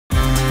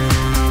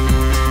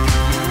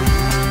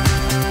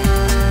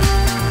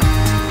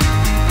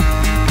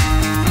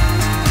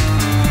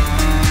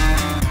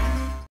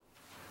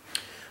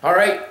All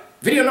right,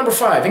 video number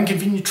 5,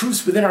 Inconvenient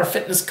Truths Within Our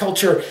Fitness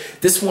Culture.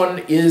 This one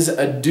is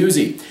a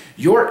doozy.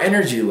 Your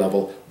energy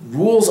level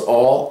rules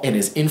all and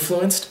is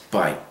influenced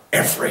by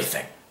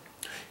everything.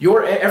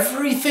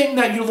 Everything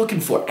that you're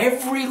looking for,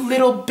 every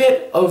little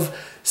bit of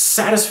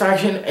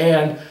satisfaction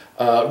and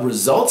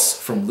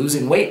results, from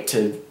losing weight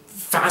to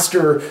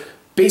faster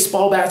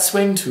baseball bat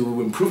swing to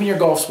improving your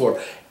golf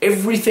score,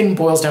 everything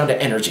boils down to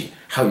energy.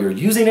 How you're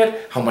using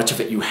it, how much of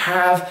it you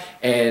have,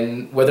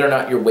 and whether or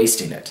not you're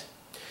wasting it.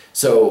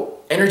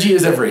 So energy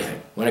is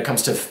everything when it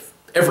comes to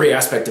every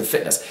aspect of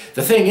fitness.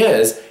 The thing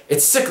is,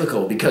 it's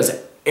cyclical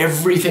because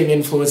everything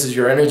influences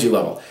your energy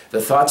level.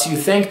 The thoughts you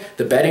think,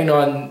 the bedding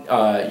on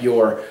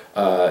your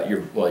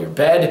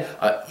bed.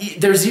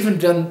 There's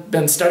even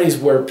been studies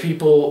where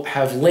people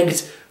have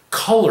linked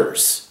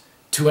colors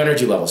to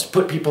energy levels.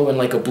 Put people in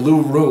like a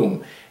blue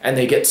room and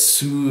they get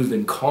soothed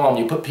and calm.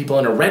 You put people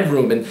in a red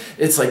room and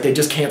it's like they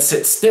just can't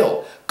sit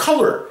still.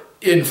 Color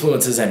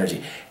influences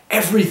energy.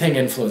 Everything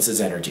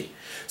influences energy.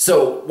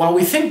 So while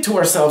we think to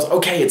ourselves,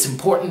 okay, it's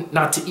important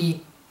not to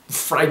eat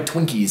fried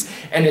Twinkies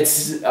and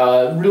it's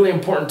really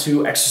important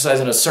to exercise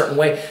in a certain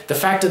way, the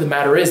fact of the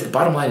matter is, the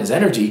bottom line is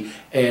energy,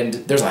 and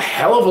there's a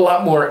hell of a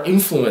lot more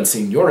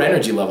influencing your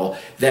energy level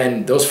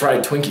than those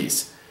fried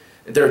Twinkies.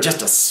 They're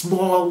just a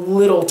small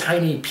little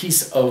tiny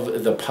piece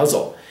of the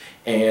puzzle,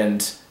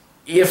 and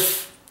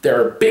if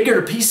there are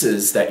bigger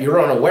pieces that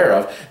you're unaware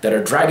of that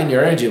are dragging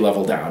your energy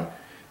level down,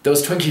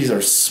 those Twinkies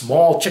are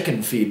small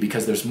chicken feed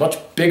because there's much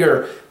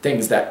bigger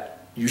things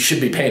that you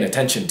should be paying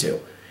attention to.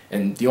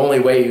 And the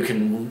only way you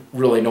can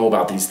really know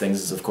about these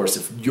things is, of course,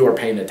 if you're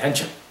paying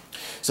attention.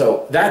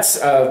 So that's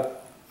the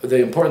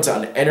importance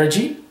on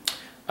energy.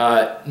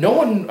 On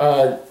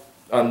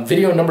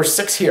video number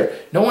 6 here,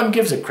 no one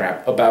gives a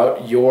crap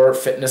about your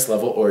fitness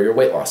level or your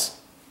weight loss.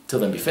 Till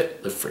then, be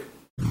fit, live free.